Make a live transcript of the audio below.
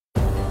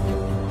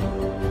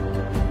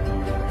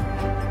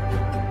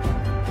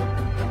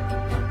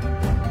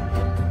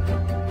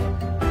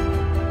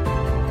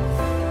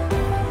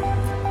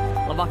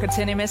Labvakar,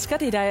 cienījamies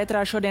skatītāji, ētrā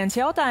šodienas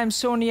jautājums,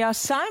 un ja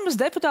Saeimas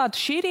deputātu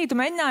šī rīta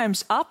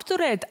mēģinājums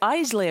apturēt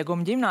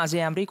aizliegumu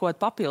ģimnāzijām rīkot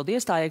papildu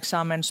iestāju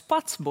eksāmenus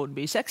pats būtu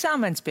bijis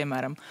eksāmens,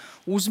 piemēram,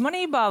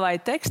 uzmanībā vai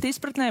teksta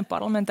izpratnē,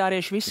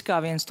 parlamentārieši visi kā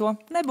viens to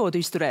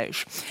nebūtu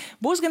izturējuši.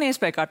 Būs gan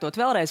iespēja kārtot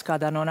vēlreiz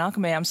kādā no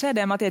nākamajām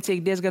sēdēm,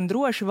 attiecīgi diezgan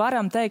droši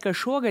varam teikt, ka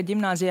šogad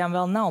ģimnāzijām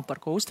vēl nav par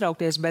ko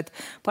uztraukties, bet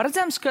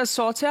paredzams, ka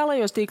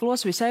sociālajos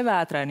tīklos visai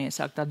vētraini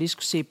iesāktā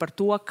diskusija par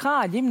to, kā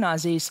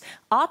ģimnāzijas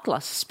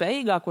atlases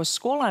spējīgākos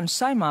skolēnus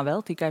Saeimā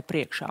vēl tikai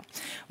priekšā.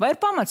 Vai ir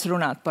pamats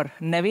runāt par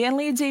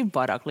nevienlīdzību,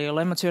 pārāk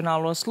lielu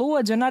emocionālo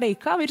slodzi un arī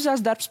kā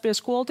virzās darbs pie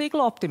skolu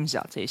tīkla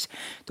optimizācijas?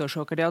 To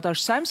šokad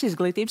jautāšu Saeimas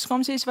Izglītības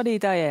komisijas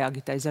vadītājai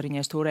Agitai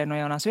Zariņa-Stūrei no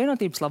Jaunās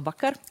vienotības.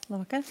 Labvakar!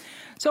 Labvakar!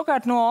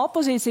 Savukārt no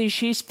opozīcijas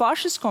šīs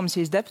pašas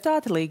komisijas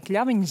deputāte Līga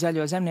Kļaviņa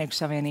Zaļo zemnieku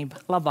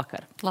savienība.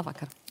 Labvakar!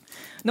 Labvakar!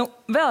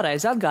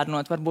 Vēlreiz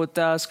atgādinot varbūt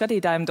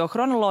skatītājiem to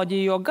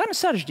chronoloģiju, jo gan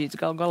sarežģīts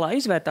gal galā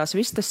izvērtās.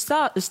 Viss tas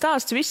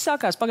stāsts viss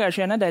sākās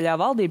pagājušajā nedēļā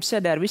valdības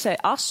sēdē ar visai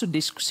asu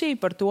diskusiju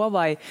par to,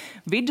 vai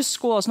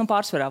vidusskolas,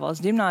 pārsvarā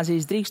valsts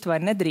ģimnāzijas drīkst vai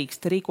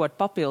nedrīkst rīkot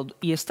papildu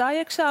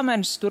iestāju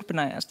eksāmenus.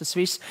 Turpinājās tas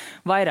viss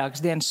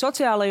vairākas dienas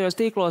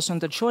sociālajos tīklos, un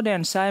tad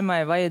šodien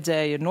Saeimai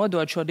vajadzēja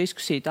nodot šo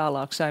diskusiju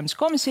tālāk Saeimas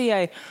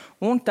komisijai,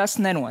 un tas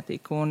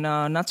nenotika. Un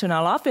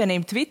Nacionālā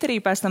apvienība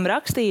Twitterī pēc tam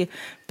rakstīja,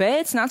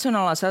 pēc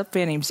Nacionālās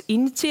apvienības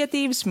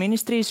iniciatīvas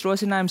ministrijas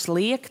rosinājums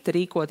liekt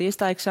rīkot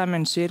iestāju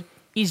eksāmenus ir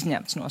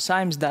izņemts no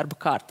Saeimas darba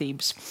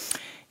kārtības.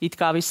 It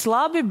kā viss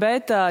labi,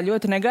 bet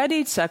ļoti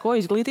negaidīti seko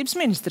izglītības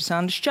ministrs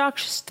Andris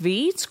Čakšs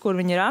tvīts, kur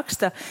viņi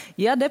raksta,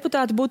 ja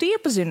deputāti būtu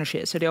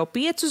iepazinušies ar jau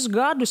 5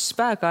 gadus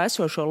spēkā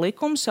esošo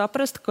likumu,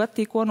 saprast, ka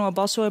tikko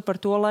nobalsoja par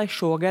to, lai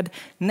šogad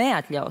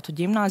neatļautu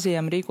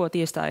ģimnāzijām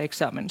rīkot iestāju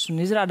eksāmenus.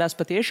 Un izrādās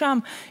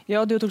patiešām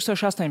jau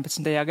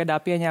 2018.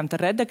 gadā pieņemta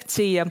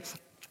redakcija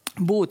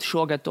būtu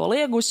šogad to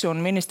liegusi, un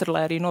ministra,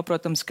 lai arī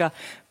noprotams, ka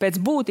pēc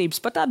būtības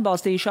pat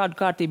atbalstīja šādu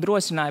kārtību,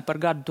 rosināja par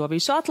gadu to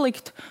visu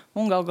atlikt,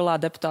 un gal galā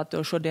deputāti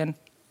to šodien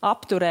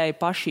apturēja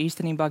paši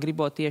īstenībā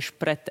gribot tieši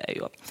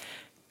pretējo.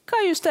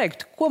 Kā jūs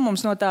teiktu, ko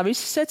mums no tā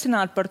visi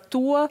secināt par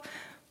to,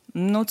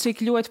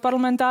 cik ļoti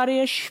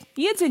parlamentārieši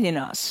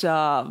iedziļinās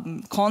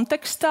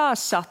kontekstā,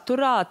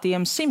 saturā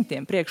tiem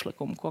simtiem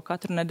priekšlikumu, ko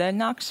katru nedēļu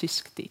nāks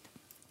izskatīt?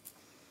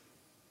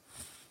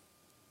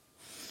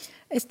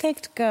 Es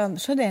teiktu, ka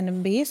šodien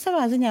bija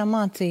savā ziņā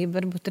mācība,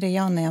 varbūt arī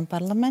jaunajam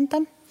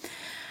parlamentam.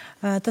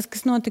 Tas,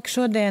 kas notika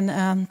šodien,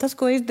 tas,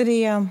 ko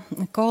izdarīja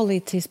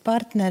koalīcijas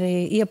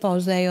partneri,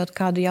 iepauzējot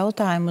kādu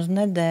jautājumu uz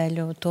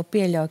nedēļu, to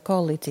pieļauj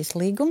koalīcijas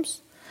līgums.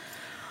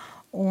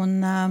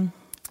 Un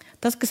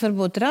tas, kas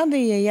varbūt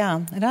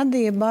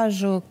radīja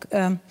bažu,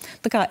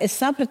 es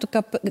sapratu,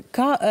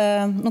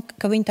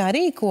 ka viņi tā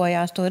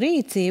rīkojās, to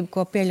rīcību,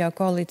 ko pieļauj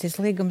koalīcijas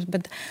līgums,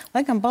 bet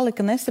laikam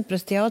palika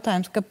nesaprast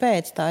jautājums,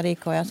 kāpēc tā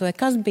rīkojās, vai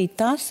kas bija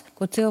tas,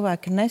 ko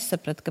cilvēki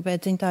nesaprata,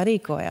 kāpēc viņi tā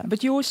rīkojās.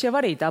 Bet jūs jau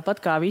arī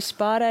tāpat kā visi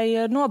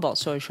pārējie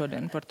nobalsoja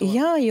šodien par to.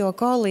 Jā, jo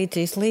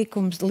koalīcijas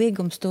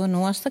līgums to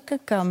nosaka,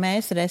 ka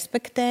mēs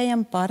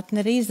respektējam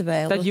partneri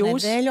izvēli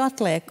uz nedēļu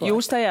atliekot.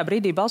 Jūs tajā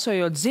brīdī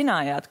balsojot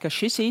zinājāt, ka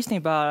šis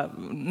īstenībā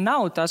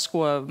nav tas,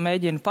 ko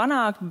mēģina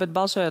panākt, bet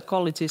balsojot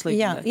koalīcijas līgumā.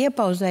 Jā,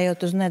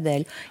 iepauzējot uz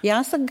nedēļu.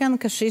 Jāsaka gan,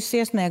 ka šis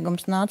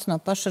iesniegums nāca no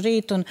paša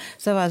rīta un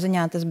savā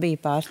ziņā tas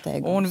bija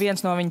pārsteigums. Un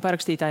viens no viņa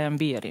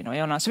parakstītājiem bija arī no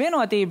Jaunās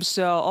vienotības.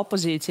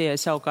 Opozīcijai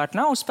savukārt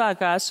nav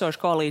spēkā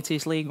esošs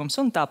koalīcijas līgums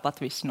un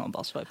tāpat visi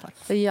nobalsoja par.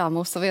 Jā,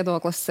 mūsu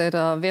viedoklis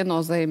ir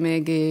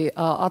viennozīmīgi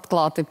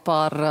atklāti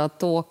par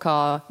to,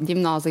 ka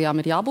ģimnāzijām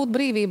ir jābūt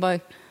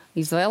brīvībai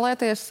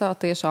izvēlēties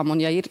tiešām, un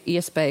ja ir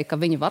iespēja, ka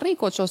viņi var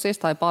rīkot šos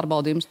iestāju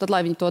pārbaudījumus, tad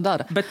lai viņi to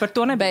dara. Bet par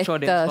to nebija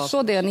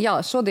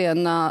šodien,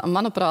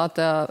 manuprāt,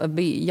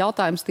 bija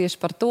jautājums tieši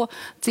par to,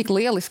 cik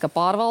lieliska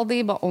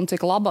pārvaldība un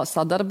cik laba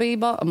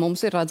sadarbība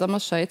mums ir redzama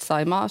šeit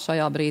Saeimā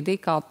šajā brīdī,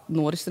 kā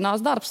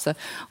norisinās darbs.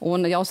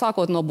 Un jau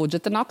sākot no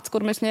budžeta nakts,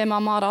 kur mēs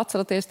ņēmām ārā,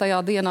 atceraties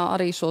tajā dienā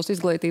arī šos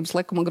izglītības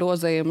likuma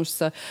grozījumus,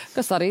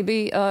 kas arī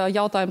bija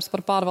jautājums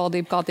par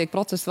pārvaldību, kā tiek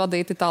procesi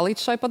vadīti, tā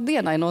līdz šai pat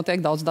dienai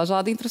notiek daudz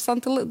dažādi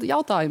interesanti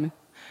jautājumi.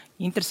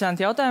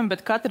 Interesanti jautājumi,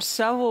 bet katrs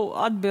savu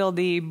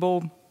atbildību,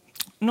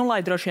 lai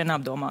droši vien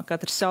apdomā,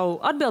 katrs savu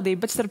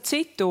atbildību, bet starp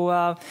citu,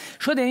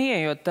 šodien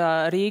ieejot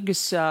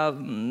Rīgas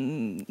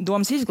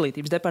domas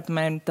izglītības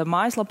departamenta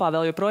mājaslapā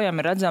vēl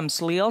joprojām ir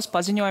redzams liels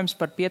paziņojums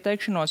par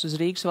pieteikšanos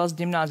uz Rīgas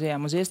valsts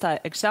ģimnāzijām uz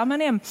iestāju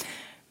eksāmeniem.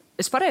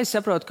 Es pareizi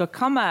saprotu, ka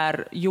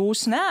kamēr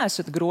jūs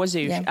neesat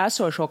grozījuši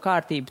esošo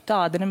kārtību,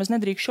 tāda nemaz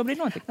nedrīkst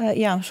šobrīd notikt?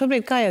 Jā,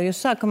 šobrīd, kā jau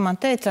jūs sākumā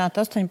teicāt,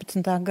 18.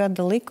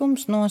 gada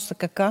likums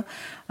nosaka, ka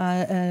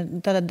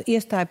tātad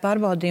iestāju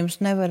pārbaudījumus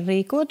nevar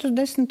rīkot uz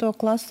 10.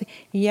 klasi,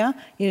 ja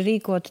ir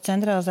rīkota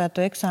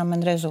centralizēto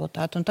eksāmenu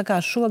rezultātu. Un tā kā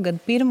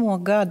šogad 1.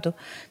 gadu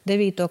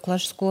 9.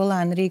 klašu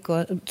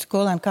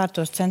skolēni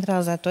kārtos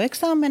centralizēto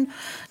eksāmenu,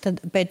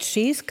 tad pēc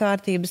šīs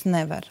kārtības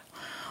nevar.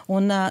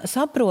 Un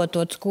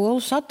saprotot skolu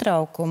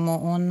satraukumu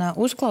un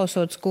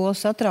uzklausot skolu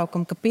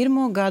satraukumu, ka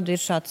pirmo gadu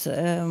ir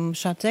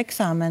šāds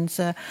eksāmens,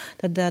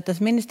 tad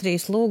tas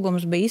ministrijas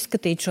lūgums bija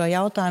izskatīt šo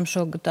jautājumu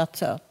šogad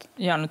atcelt.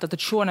 Jā, nu tad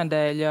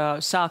šonedēļ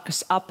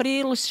sākas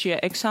aprīlis, šie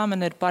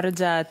eksāmeni ir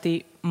paredzēti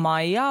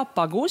maijā.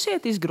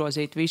 Pagūsiet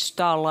izgrozīt visu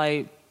tā, lai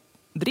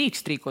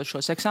drīkst rīkot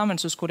šos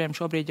eksāmenus, uz kuriem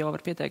šobrīd jau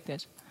var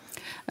pieteikties?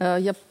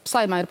 Ja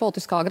saimā ir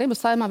politiskā griba,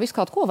 saimā visu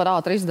kaut ko var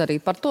ātri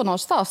izdarīt. Par to nav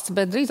stāsts,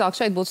 bet drīzāk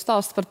šeit būtu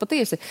stāsts par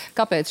patiesi,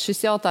 kāpēc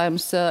šis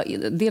jautājums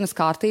dienas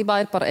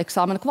kārtībā ir par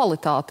eksāmena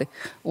kvalitāti.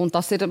 Un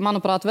tas ir,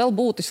 manuprāt, vēl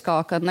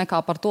būtiskāk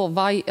nekā par to,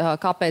 vai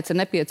kāpēc ir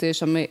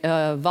nepieciešami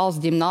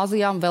valsts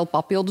ģimnāzijām vēl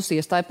papildus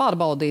iestāju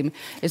pārbaudījumi.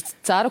 Es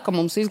ceru, ka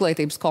mums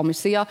izglītības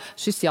komisijā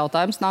šis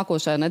jautājums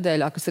nākošajā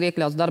nedēļā, kas ir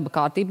iekļauts darba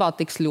kārtībā,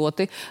 tiks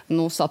ļoti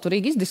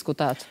saturīgi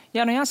izdiskutēts.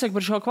 Jā, nu jāsaka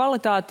par šo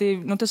kvalitāti,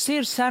 tas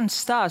ir sens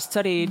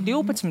stāsts arī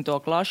 12.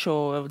 klašu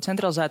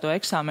centralizēto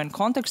eksāmenu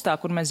kontekstā,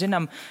 kur mēs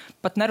zinām,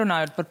 pat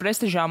nerunājot par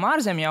prestižām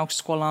ārzemju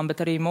augstskolām,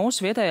 bet arī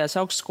mūsu vietējās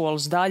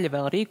augstskolas daļa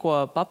vēl rīko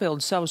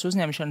papildus savus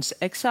uzņemšanas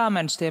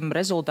eksāmenus tiem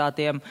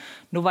rezultātiem,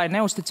 vai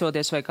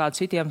neusticoties vai kādu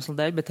citu iemeslu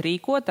dēļ, bet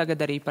rīko.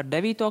 Tagad arī par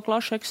 9.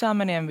 klašu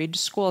eksāmeniem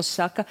vidusskolas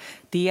saka,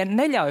 tie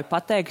neļauj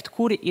pateikt,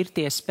 kuri ir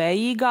tie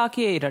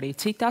spējīgākie, ir arī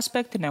citi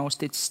aspekti,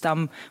 neusticis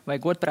tam, vai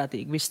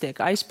godprātīgi viss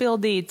tiek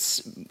aizpildīts.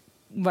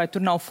 Vai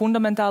tur nav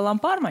fundamentālām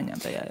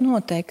pārmaiņām tajā?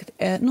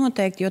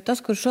 Noteikti, jo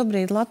tas, kur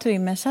šobrīd Latvija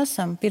mēs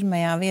esam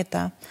pirmajā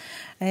vietā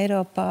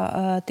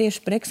Eiropā tieši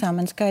par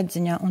eksāmenu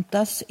skaitziņā, un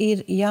tas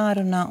ir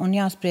jārunā un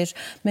jāspriež.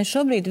 Mēs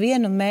šobrīd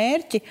vienu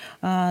mērķi,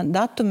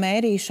 datu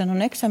mērīšanu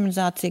un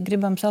eksaminizāciju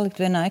gribam salikt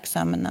vienā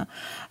eksāmenā.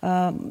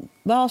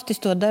 Valstis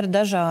to dara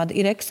dažādi,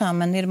 ir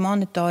eksāmeni, ir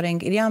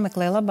monitoringi, ir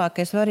jāmeklē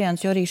labākais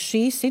variants, jo arī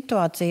šī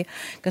situācija,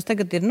 kas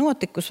tagad ir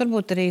notikusi,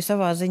 varbūt arī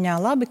savā ziņā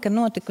labi, ka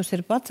notikusi,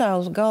 ir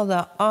pacēlus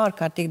galdā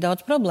ārkārtīgi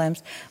daudz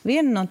problēmas.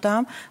 Viena no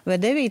tām, vai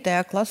 9.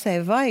 klasē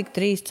vajag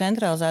 3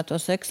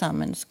 centralizētos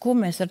eksāmenus. Ko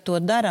mēs ar to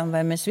daram,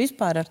 vai mēs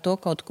vispār ar to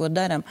kaut ko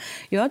daram?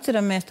 Jo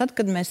atceramies, tad,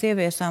 kad mēs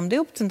ieviesām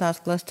 12.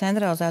 klases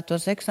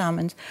centralizētos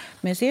eksāmenus,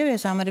 mēs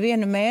ieviesām ar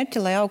vienu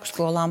mērķi, lai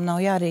augstskolām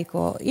nav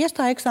jārīko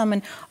iestāju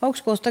eksāmeni.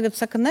 Augstskolas tagad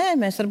saka, nē,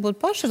 mēs varbūt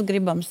pašas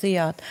gribam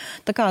sijāt.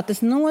 Tā kā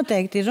tas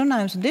noteikti ir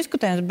runājums un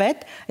diskutējums,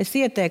 bet es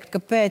ieteiktu, ka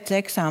pēc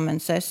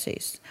eksāmena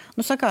sesijas.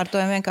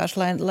 Sakārtojam vienkārši,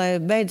 lai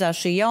beidzās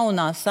šī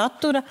jaunā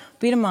satura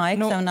pirmā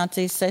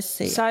eksaminācijas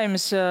sesija.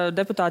 Saeimas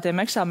deputātiem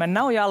eksāmeni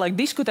nav jāliek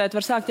diskutēt,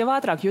 var sākt jau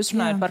ātrāk. Jūs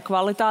runājat par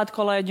kvalitāti,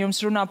 kolēģi, jums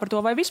runā par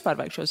to, vai vispār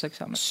vajag šos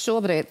eksāmenus?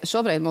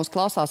 Šobrīd mūs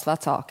klausās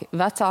vecāki.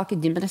 Vecāki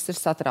ģimenes ir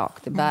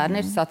satraukti, bērni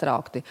ir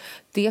satraukti.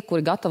 Tie,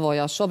 kuri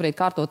gatavojās šobrīd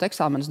kārtot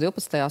eksāmenus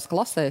 12.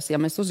 klasēs, ja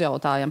mēs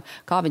uzjautājam,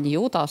 kā viņi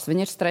jūtās,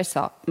 viņi ir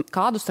stresā.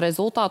 Kādus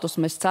rezultātus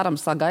mēs ceram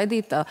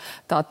sagaidīt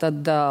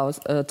tātad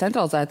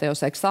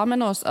centralizētajos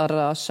eksāmenos ar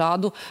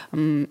šādu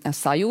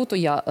sajūtu,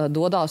 ja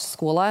dodās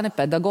skolēni,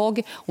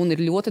 pedagogi, un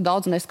ir ļoti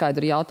daudz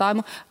neskaidru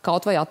jautājumu,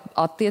 kaut vai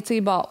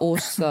attiecībā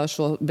uz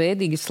šo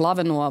bēdīgi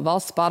slaveno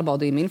valsts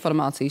pārbaudījuma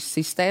informācijas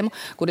sistēmu,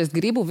 kur es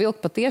gribu vilkt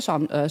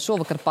patiešām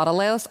šovakar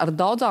paralēles ar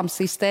daudzām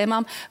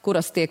sistēmām,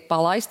 kuras tiek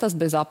palaistas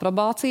bez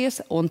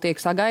aprobācijas un tiek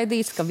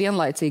sagaidīts, ka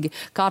vienlaicīgi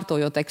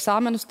kārtojot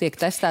eksāmenus tiek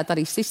testēta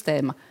arī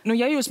sistēma.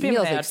 Ja jūs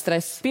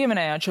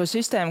pieminējāt šo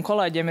sistēmu,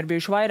 kolēģiem ir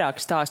bijuši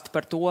vairāk stāsti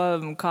par to,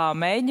 kā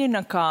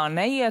mēģina, kā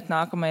neiet,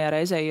 nākamajā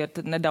reizē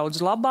iet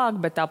nedaudz labāk,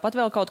 bet tāpat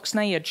vēl kaut kas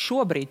neiet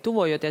šobrīd,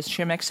 tuvojoties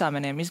šiem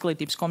eksāmeniem.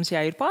 Izglītības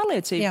komisijā ir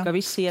pārliecība, ka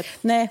viss iet?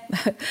 Nē,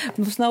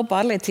 mums nav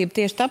pārliecība.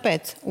 Tieši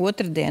tāpēc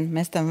otrdien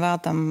mēs tam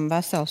veltam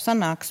veselu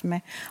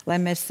sanāksmi, lai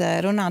mēs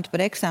runātu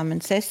par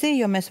eksāmenu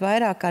sesiju, jo mēs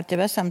vairāk kārt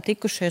jau esam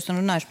tikušies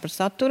un runājuši par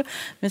saturu.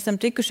 Mēs esam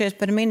tikušies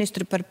par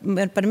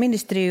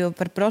ministriju,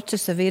 par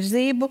procesa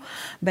virzību,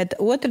 bet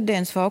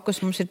otrdienas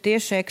fokus mums ir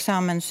tieši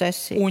eksāmenu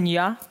sesija. Un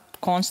ja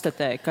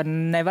konstatē, ka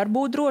nevar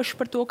būt droši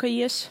par to, ka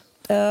ies?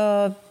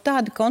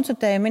 Tādi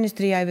konstatējumi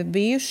ministrijā ir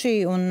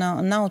bijuši un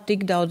nav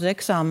tik daudz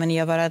eksāmeni,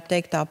 ja varētu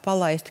teikt tā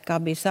palaisti, kā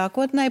bija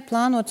sākotnēji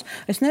plānots.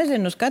 Es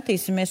nezinu,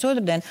 skatīsimies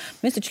otrdien.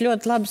 Mēs taču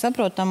ļoti labi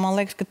saprotam, man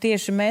liekas, ka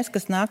tieši mēs,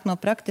 kas nāk no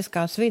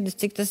praktiskās vides,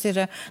 cik tas ir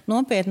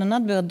nopietni un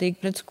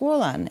atbildīgi pret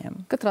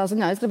skolēniem. Katrā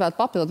ziņā es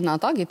gribētu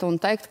papildināt Agitu un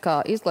teikt,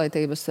 ka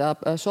izglītības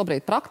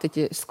šobrīd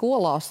praktiķi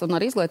skolās un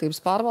ar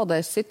izglītības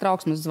pārvaldēs sit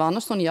trauksmes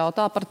zvanus un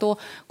jautā par to,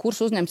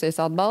 kurš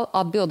uzņemsies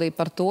atbildību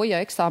par to,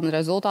 ja eksāmena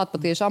rezultāti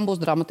patiešām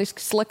būs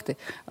dramatiski slikti.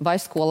 Vai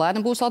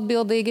skolēni būs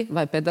atbildīgi,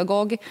 vai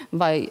pedagogi,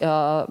 vai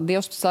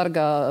Dievs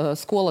sarga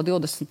skola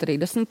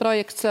 2030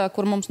 projekts,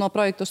 kur mums no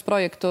projektu uz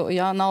projektu,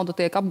 nauda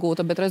tiek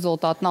apgūta, bet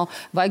rezultāti nav,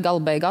 vai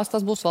gala beigās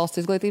tas būs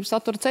valsts izglītības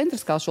satura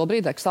centrs, kā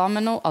šobrīd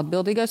eksāmenu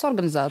atbildīgais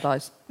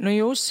organizētājs.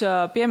 Jūs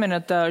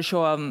pieminat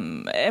šo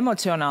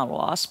emocionālo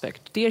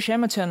aspektu. Tieši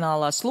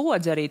emocionālā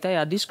slodze arī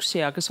tajā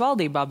diskusijā, kas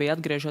valdībā bija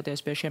atgriežoties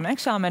pie šiem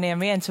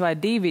eksāmeniem, 1 vai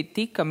 2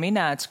 tika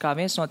minēts kā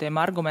viens no tiem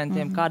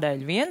argumentiem,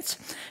 kādēļ 1,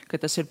 ka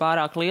tas ir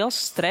pārāk liels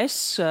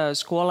stress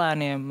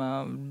skolēniem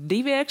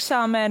 2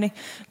 eksāmeni,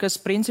 kas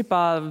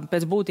principā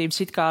pēc būtības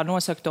it kā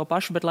nosaka to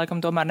pašu, bet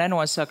laikam tomēr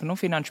nenosaka.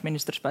 Finanšu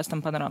ministrs pēc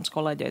tam panorāmas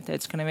kolēģei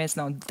teica, ka neviens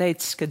nav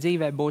teicis, ka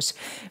dzīvē būs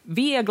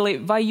viegli.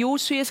 Vai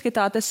jūsu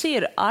ieskatā tas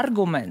ir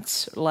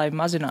arguments, lai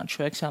mazinātu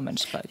šo eksāmenu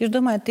skaitu? Jūs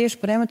domājat tieši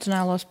par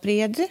emocionālo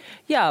spriedzi?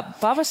 Jā,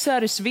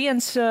 pavasaris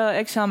 1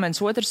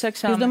 eksāmens, 2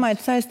 eksāmens. Jūs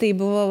domājat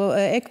saistību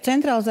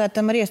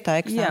centralizētam ar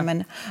iestāju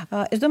eksāmenu?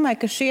 Jā. Es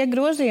domāju, ka šie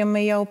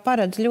grozījumi jau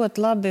paredz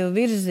ļoti labi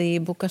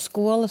virzību, ka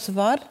skolas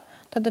var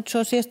tad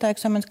šos iestāju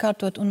eksāmenus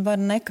kārtot un var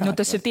nekārtot.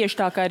 Tas ir tieši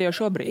tā, kā ir jau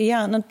šobrīd.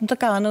 Jā, tā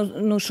kā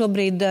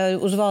šobrīd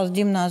uz valsts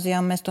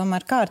ģimnāzijām mēs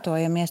tomēr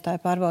kārtojam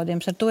iestāju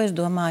pārbaudījumus. Ar to es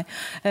domāju.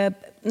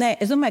 Nē,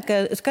 es domāju,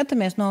 ka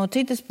skatāmies no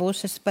citas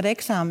puses par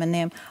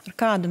eksāmeniem, ar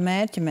kādu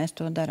mērķi mēs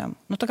to darām.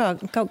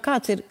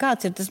 Kāds ir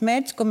tas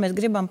mērķis, ko mēs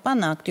gribam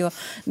panākt, jo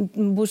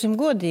būsim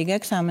godīgi,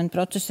 eksāmenu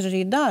process ir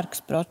arī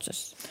dārgs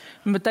process.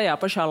 Bet tajā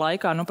pašā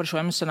laikā par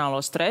šo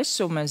emocionālo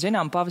stresu mēs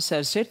zinām,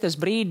 pavasaris ir tas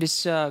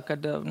brīdis,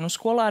 kad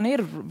skolēni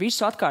ir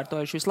visu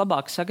atkārtojuši,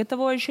 vislabāk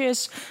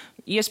sagatavojušies,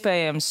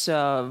 iespējams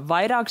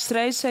vairāk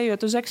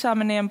streisējot uz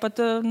eksāmeniem, pat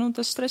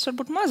tas stress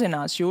varbūt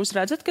mazinās. Jūs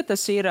redzat, ka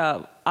tas ir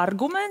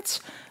arguments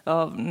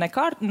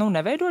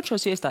neveidot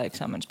šos iestāju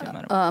eksāmenus,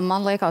 piemēram?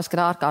 Man liekas, ka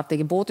ir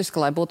ārkārtīgi būtiski,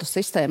 lai būtu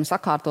sistēma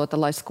sakārtota,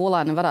 lai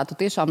skolēni varētu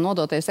tiešām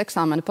nodoties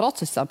eksāmenu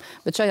procesam.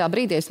 Bet šajā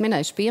brīdī es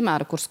minēšu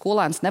piemēru, kur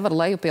skolēns nevar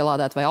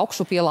lejupielādēt vai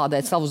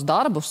augšupielādēt savus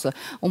darbus,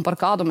 un par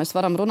kādu mēs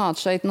varam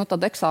runāt šeit,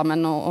 tad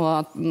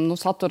eksāmenu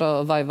satura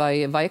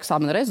vai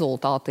eksāmenu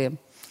rezultātiem.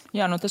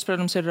 Jā, tas,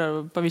 protams, ir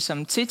pavisam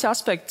cits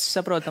aspekts,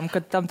 saprotam,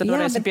 ka tam tad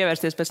varēsim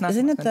pievērsties pēc nākamā.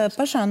 Ziniet,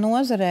 pašā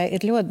nozarē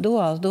ir ļoti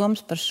duāls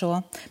domas par šo.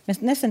 Mēs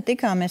nesen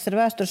tikāmies ar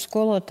vēstures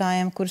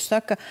skolotājiem, kuri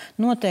saka,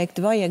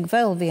 noteikti vajag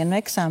vēl vienu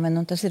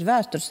eksāmenu, un tas ir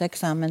vēstures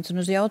eksāmens,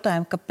 un uz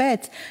jautājumu,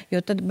 kāpēc, jo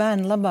tad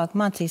bērni labāk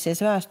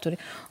mācīsies vēsturi.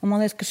 Un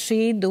man liekas, ka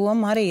šī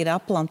doma arī ir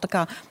aplam. Tā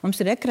kā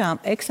mums ir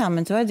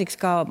eksāmens vajadzīgs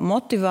kā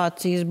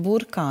motivācijas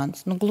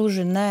burkāns.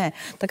 Gluži nē.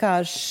 Tā kā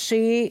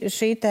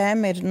šī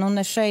tēma ir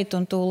ne šeit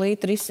un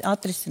tūlīt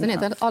atrisināt.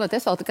 Ziniet, Alete,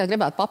 es vēl tikai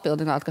gribētu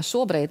papildināt, ka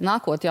šobrīd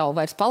nākot jau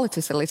vairs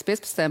palicis līdz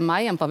 15.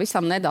 maijam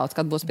pavisam nedaudz,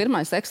 kad būs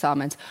pirmais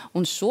eksāmens.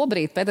 Un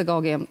šobrīd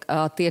pedagogiem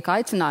tiek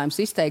aicinājums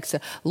izteikts,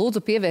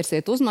 lūdzu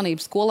pievērsiet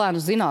uzmanību skolēnu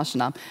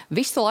zināšanām.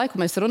 Visu laiku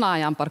mēs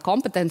runājām par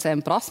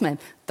kompetencēm, prasmēm.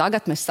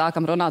 Tagad mēs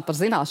sākam runāt par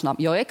zināšanām,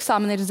 jo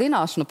eksāmeni ir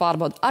zināšanu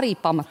pārbauda arī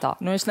pamatā.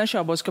 Es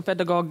nešaubos, ka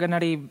pedagogi gan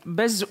arī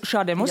bez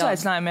šādiem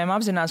uzaicinājumiem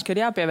apzinās, ka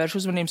ir jāpievērš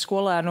uzmanību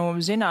skolēnu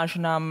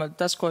zināšanām.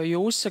 Tas, ko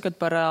jūs sakat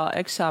par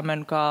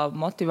eksāmenu kā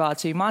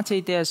motivāciju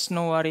mācīties,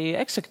 arī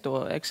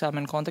eksakto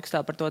eksāmenu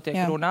kontekstā par to tiek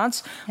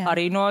runāts. Jā.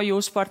 Arī no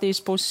jūsu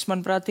partijas puses,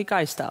 manuprāt,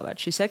 tika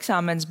aizstāvēt šis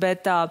eksāmens.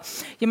 Bet,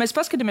 ja mēs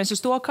paskatāmies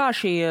uz to, kā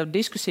šī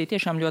diskusija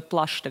tiešām ļoti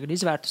plaši tagad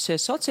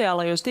izvērtusies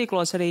sociālajos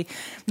tīklos, arī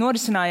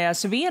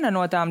norisinājās viena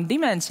no tām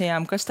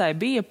dimensijām, kas tai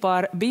bija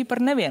par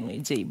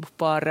nevienlīdzību.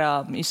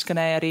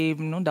 Izskanēja arī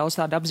daudz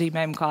tādu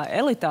apzīmējumu kā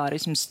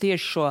elitārisms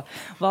tieši šo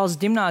valsts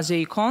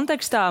ģimnāziju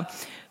kontekstā.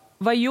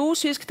 Vai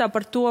jūs ieskatā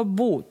par to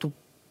būtu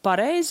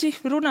pareizi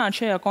runāt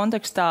šajā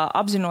kontekstā,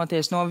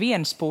 apzinoties no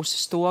vienas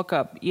puses to,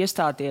 ka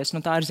iestāties,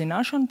 tā ir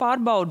zināšana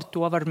pārbauda,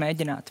 to var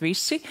mēģināt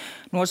visi.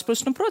 No otras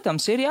puses,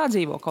 protams, ir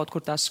jādzīvo kaut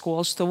kur tās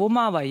skolas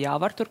tuvumā, vai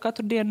jāvar tur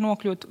katru dienu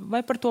nokļūt,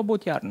 vai par to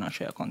būtu jārunā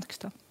šajā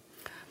kontekstā?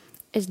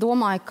 Es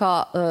domāju, ka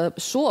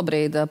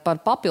šobrīd par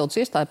papildus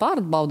iestāju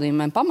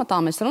pārbaudījumiem pamatā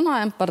mēs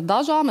runājam par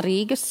dažām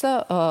Rīgas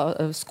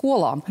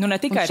skolām. Ne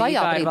tikai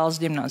Rīgā ir valsts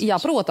ģimnāzijas. Jā,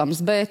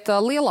 protams, bet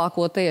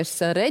lielākoties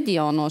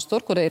reģionos,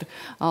 tur, kur ir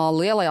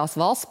lielajās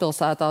valsts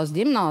pilsētās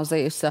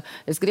ģimnāzijas,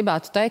 es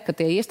gribētu teikt, ka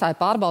tie iestāju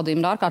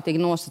pārbaudījumi ir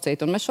ārkārtīgi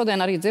nosacīti. Un mēs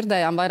šodien arī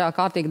dzirdējām vairāk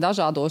kārtīgi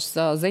dažādos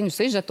ziņu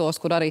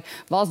sižetos, kur arī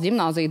valsts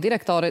ģimnāzija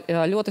direktori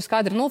ļoti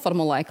skaidri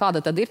noformulēja,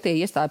 kāda tad ir tie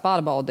iestāju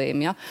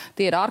pārbaudījumi. Ja?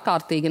 Tie ir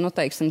ārkārtīgi,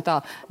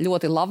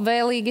 ļoti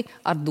labvēlīgi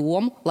ar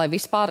domu, lai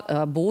vispār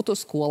būtu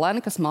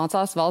skolēni, kas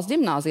mācās valsts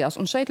ģimnāzijās.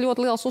 Un šeit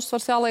ļoti liels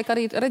uzsvars jāliek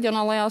arī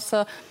reģionālajās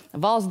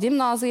valsts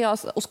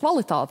ģimnāzijās uz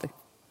kvalitāti.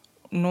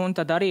 Un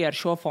tad arī ar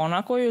šo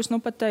fonā, ko jūs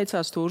pat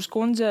teicāt, Stūres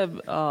kundze,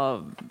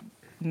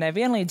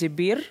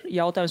 nevienlīdzība ir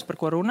jautājums, par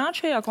ko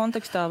runāt šajā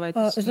kontekstā?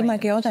 Es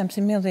domāju, ka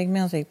jautājums ir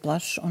milzīgi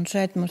plašs. Un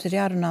šeit mums ir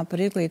jārunā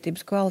par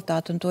izglītības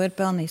kvalitāti, un to ir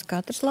pelnījis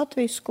katrs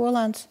Latvijas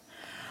skolēns.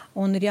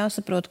 Un ir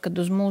jāsaprot, ka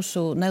uz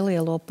mūsu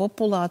nelielo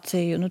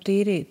populāciju,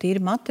 tīri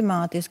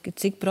matemātiski,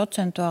 cik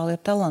procentuāli ir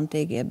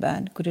talantīgie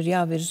bērni, kur ir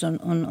jāvirz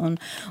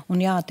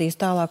un jātīst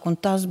tālāk, un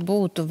tas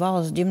būtu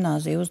valsts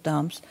ģimnāzija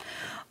uzdevums.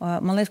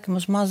 Man liekas, ka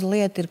mums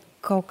mazliet ir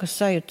kaut kas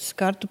sajūtas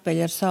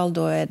kartupeļi ar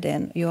saldo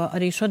ēdienu, jo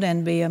arī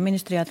šodien bija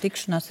ministrijā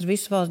tikšanās ar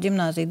visu valsts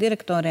ģimnāziju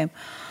direktoriem.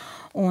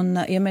 Un,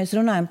 ja mēs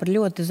runājam par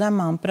ļoti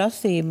zemām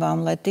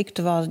prasībām, lai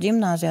tiktu valsts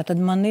ģimnāzijā, tad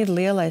man ir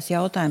lielais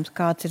jautājums,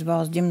 kāds ir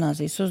valsts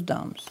ģimnāzijas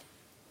uzdevums.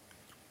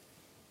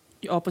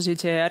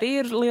 Opozīcijai arī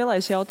ir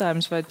lielais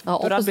jautājums, vai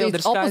tur atbildi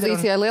ir skaidra?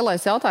 Opozīcijai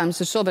lielais jautājums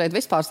ir šobrīd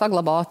vispār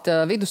saglabāt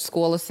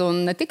vidusskolas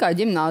un ne tikai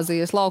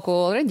ģimnāzijas lauku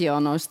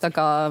reģionos. Tā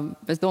kā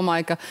es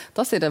domāju, ka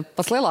tas ir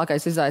pats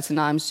lielākais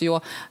izaicinājums, jo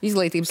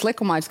izglītības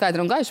likumā ir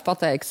skaidri un gaiši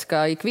pateikts,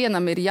 ka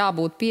ikvienam ir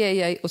jābūt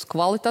pieejai uz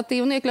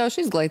kvalitatīvu un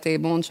iekļaujušu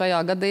izglītību. Un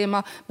šajā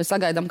gadījumā mēs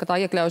sagaidām, ka tā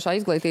iekļaujušā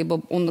izglītība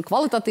un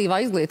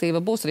kvalitatīvā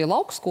izglītība būs arī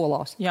lauku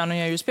skolās. Jā, nu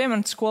ja jūs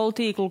pieminat skolu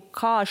tīklu,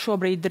 kā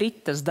šobrīd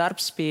rit tas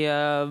darbs pie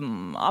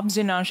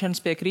apzināšanas,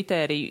 pie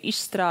kritēriju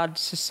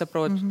izstrādes, es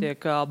saprotu,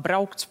 tiek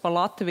braukts pa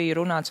Latviju,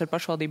 runāts ar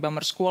pašvaldībām,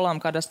 ar skolām,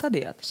 kādā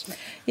stadijā tas?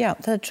 Jā,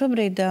 tad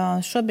šobrīd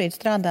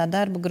strādā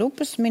darba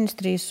grupas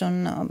ministrijas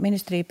un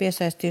ministrija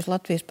piesaistījusi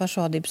Latvijas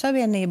pašvaldību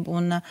savienību,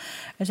 un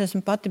es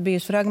esmu pati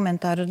bijusi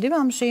fragmentāri ar 2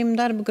 šīm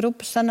darba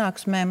grupas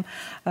sanāksmēm,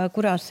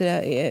 kurās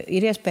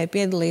ir iespēja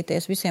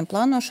piedalīties visiem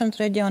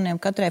plānošanas reģioniem,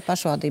 katrai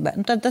pašvaldībai.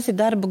 Un tad tas ir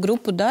darba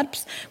grupu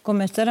darbs, ko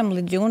mēs ceram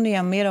līdz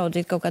jūnijam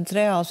ieraudzīt kaut kādus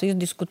reālus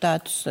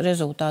izdiskutētus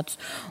rezultātus.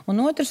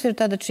 Un otrs ir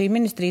tātad šī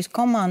ministrijas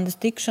komandas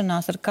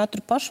tikšanās ar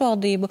katru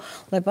pašvaldību,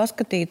 lai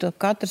paskatītu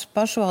katras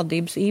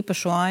pašvaldības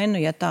īpašo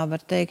ainu, ja tā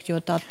var teikt, jo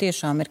tā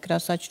tiešām ir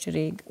krasi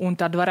atšķirīga. Un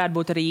tad varētu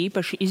būt arī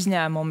īpaši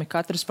izņēmumi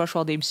katras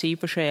pašvaldības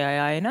īpašajai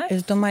ainai?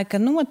 Es domāju,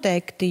 ka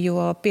noteikti,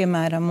 jo,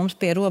 piemēram, mums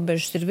pie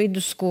robežas ir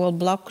vidusskola,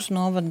 blakus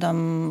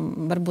novadam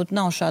varbūt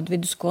nav šāda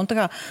vidusskola. Tā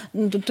kā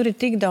tur ir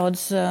tik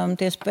daudz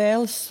tie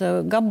spēles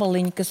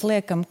gabaliņi, kas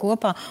liekam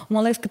kopā. Un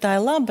man liekas, ka tā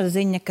ir laba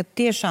ziņa, ka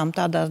tiešām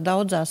tādās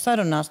daudzās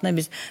sarunās,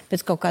 nevis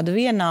pēc kaut kāda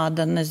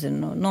vienāda,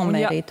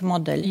 nomērīta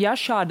modeļa. Ja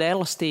šāda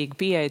elastīga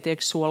pieeja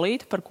tiek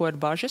solīta, par ko ir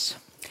bažas?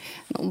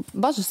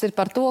 Bažas ir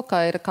par to,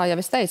 ka ir, kā jau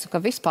es teicu, ka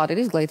vispār ir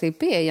izglītība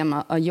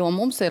pieejama, jo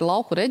mums ir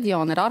lauku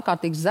reģioni ar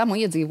ārkārtīgi zemu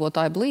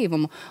iedzīvotāju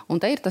blīvumu,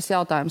 un te ir tas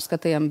jautājums, ka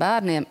tiem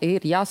bērniem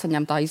ir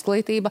jāsaņem tā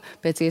izglītība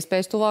pēc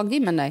iespējas tuvāk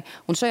ģimenei.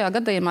 Un šajā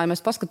gadījumā, ja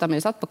mēs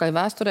paskatāmies atpakaļ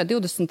vēsturē,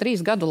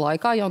 23 gadu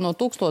laikā jau no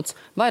 1000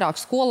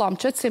 vairāk skolām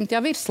 400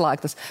 jau ir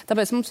slēgtas.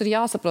 Tāpēc mums ir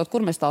jāsaprot,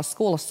 kur mēs tās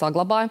skolas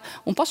saglabājam,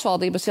 un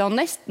pašvaldības jau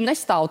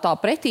nestāv tā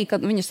pretī, ka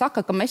viņi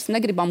saka, ka mēs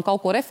negribam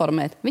kaut ko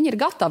reformēt. Viņi ir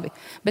gatavi,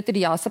 bet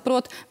ir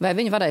jāsaprot, vai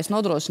viņi varēs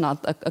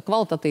nodrošināt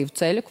kvalitatīvu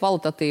ceļu,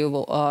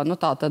 kvalitatīvu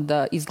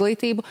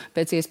izglītību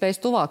pēc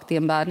iespējas tuvāk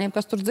tiem bērniem,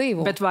 kas tur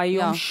dzīvo. Bet vai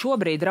jums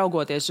šobrīd,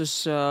 raugoties uz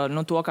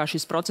to, kā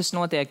šis process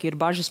notiek, ir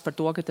bažas par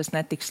to, ka tas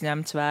netiks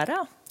ņemts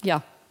vērā?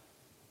 Jā.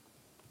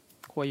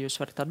 Ko jūs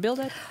varat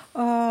atbildēt?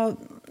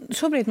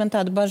 Šobrīd man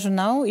tādu bažu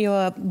nav,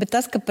 bet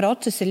tas, ka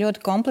process ir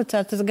ļoti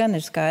komplicēts, tas gan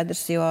ir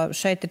skaidrs, jo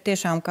šeit ir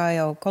tiešām, kā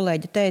jau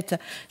kolēģi teica,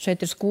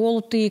 šeit ir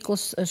skolu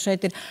tīkls,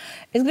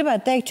 es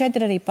gribētu teikt, šeit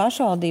ir arī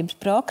pašvaldības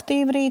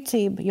proaktīva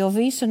rīcība, jo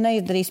visu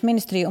neizdarīs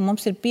ministrija, un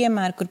mums ir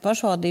piemēri, kur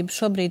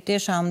pašvaldības šobrīd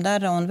tiešām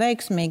dara un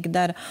veiksmīgi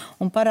dara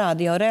un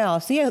parāda jau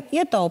reāls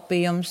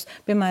ietaupījums.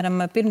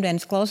 Piemēram,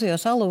 pirmdienas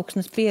klausījos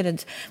Alūksnes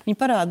pieredzi,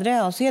 viņi parāda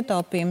reāls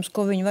ietaupījums,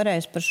 ko viņi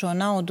varēs par šo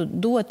naudu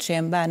dot šiem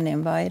bērniem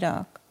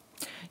vairāk.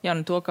 Jā,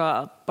 to,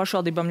 ka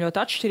pašvaldībām ļoti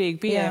atšķirīgi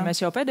pieeja, mēs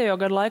jau pēdējo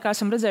gadu laikā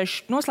esam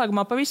redzējuši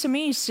noslēgumā pavisam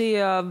īsi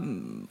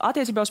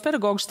attiecībā uz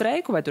pedagoģu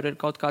streiku, vai tur ir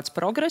kaut kāds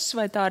progress,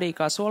 vai tā arī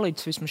kā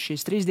solīts vismaz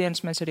šīs 3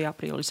 dienas mēs arī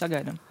aprīlī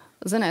sagaidām?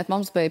 Ziniet,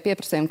 mums bija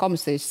pieprasījuma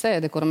komisijas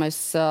sēde, kura mēs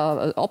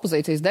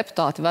opozīcijas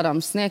deputāti varam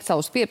sniegt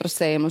savus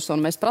pieprasījumus,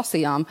 un mēs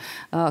prasījām,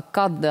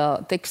 kad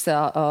tiks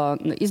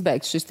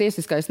izbeigts šis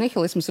tiesiskais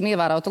nihilisms un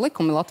ievērota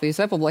likumi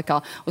Latvijas Republikā,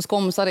 uz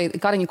ko mums arī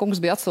Kariņa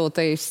kungs bija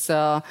atsūtījis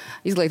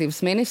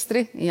izglītības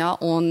ministri, ja,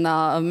 un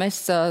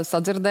mēs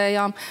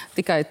sadzirdējām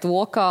tikai to,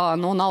 ka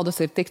naudas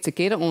ir tik,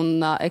 cik ir,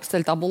 un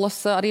Excel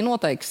tabulas arī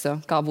noteiks,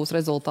 kā būs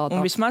rezultātā.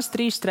 Un vismaz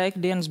 3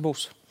 streika dienas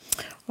būs.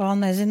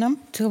 Nezinām,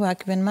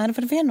 cilvēki vienmēr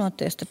var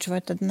vienoties, taču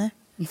vai tad ne?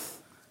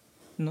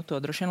 To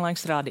droši vien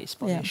laiks rādīs.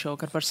 Paldies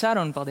šovakar par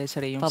sarunu, paldies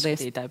arī jums,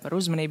 skatītāji, par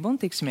uzmanību un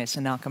tiksimies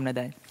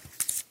nākamnedēļ.